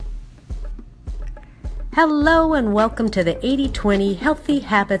Hello and welcome to the 80/20 Healthy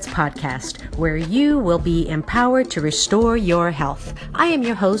Habits Podcast, where you will be empowered to restore your health. I am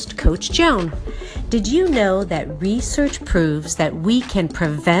your host, Coach Joan. Did you know that research proves that we can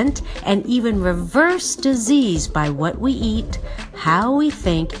prevent and even reverse disease by what we eat, how we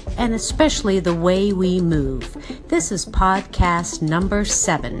think, and especially the way we move? This is podcast number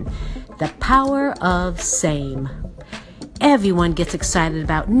 7, The Power of Same. Everyone gets excited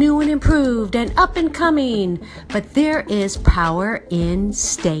about new and improved and up and coming, but there is power in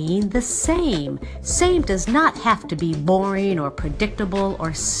staying the same. Same does not have to be boring or predictable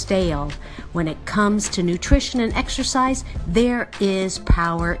or stale. When it comes to nutrition and exercise, there is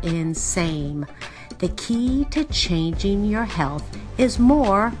power in same. The key to changing your health is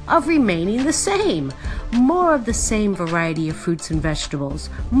more of remaining the same. More of the same variety of fruits and vegetables,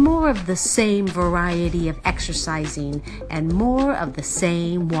 more of the same variety of exercising, and more of the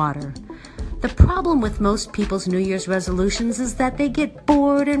same water. The problem with most people's New Year's resolutions is that they get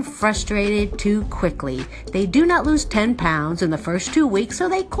bored and frustrated too quickly. They do not lose 10 pounds in the first 2 weeks, so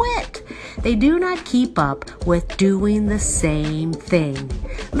they quit. They do not keep up with doing the same thing.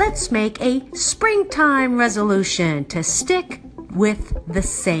 Let's make a springtime resolution to stick with the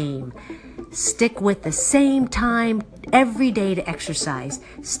same. Stick with the same time every day to exercise.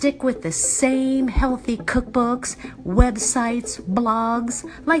 Stick with the same healthy cookbooks, websites, blogs,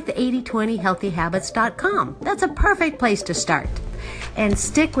 like the 8020healthyhabits.com. That's a perfect place to start. And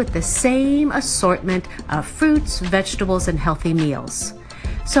stick with the same assortment of fruits, vegetables, and healthy meals.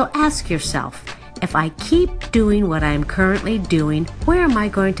 So ask yourself, if I keep doing what I'm currently doing, where am I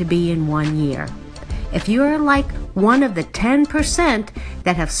going to be in 1 year? If you're like one of the 10%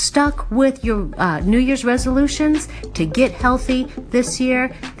 that have stuck with your New Year's resolutions to get healthy this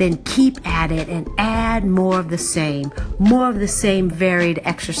year, then keep at it and add more of the same varied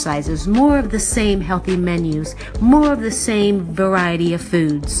exercises, more of the same healthy menus, more of the same variety of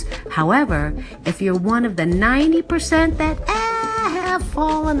foods. However, if you're one of the 90% that have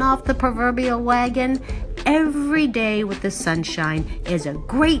fallen off the proverbial wagon, every day with the sunshine is a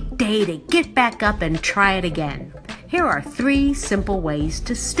great day to get back up and try it again. Here are 3 simple ways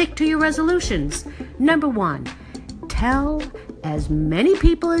to stick to your resolutions. Number 1, tell as many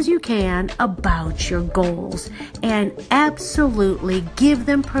people as you can about your goals and absolutely give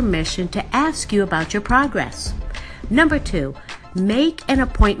them permission to ask you about your progress. Number 2, make an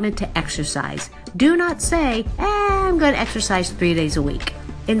appointment to exercise. Do not say, I'm going to exercise 3 days a week.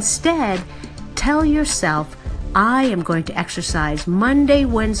 Instead, tell yourself, I am going to exercise Monday,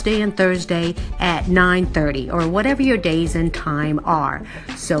 Wednesday, and Thursday at 9:30 or whatever your days and time are.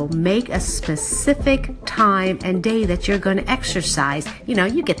 So make a specific time and day that you're going to exercise.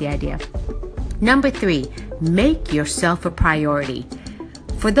 You get the idea. Number 3, make yourself a priority.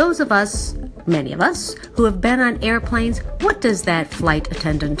 For those of us, many of us, who have been on airplanes, what does that flight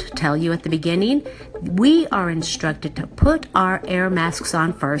attendant tell you at the beginning? We are instructed to put our air masks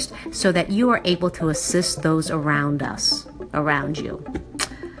on first so that you are able to assist those around you.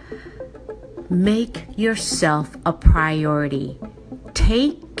 Make yourself a priority.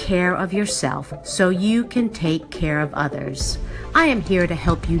 Take care of yourself so you can take care of others. I am here to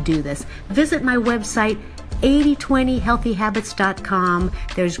help you do this. Visit my website, 8020healthyhabits.com.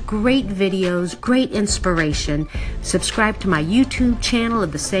 There's great videos, great inspiration. Subscribe to my YouTube channel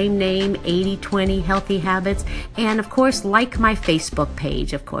of the same name, 8020 Healthy Habits. And of course, like my Facebook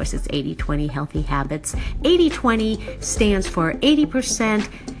page. Of course, it's 8020 Healthy Habits. 8020 stands for 80%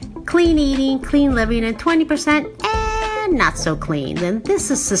 clean eating, clean living, and 20% not so clean. And this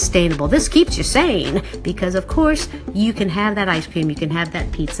is sustainable. This keeps you sane because, of course, you can have that ice cream, you can have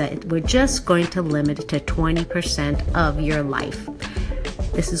that pizza. We're just going to limit it to 20% of your life.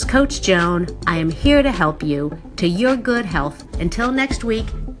 This is Coach Joan. I am here to help you to your good health. Until next week,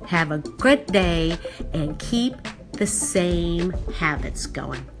 have a good day and keep the same habits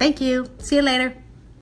going. Thank you. See you later.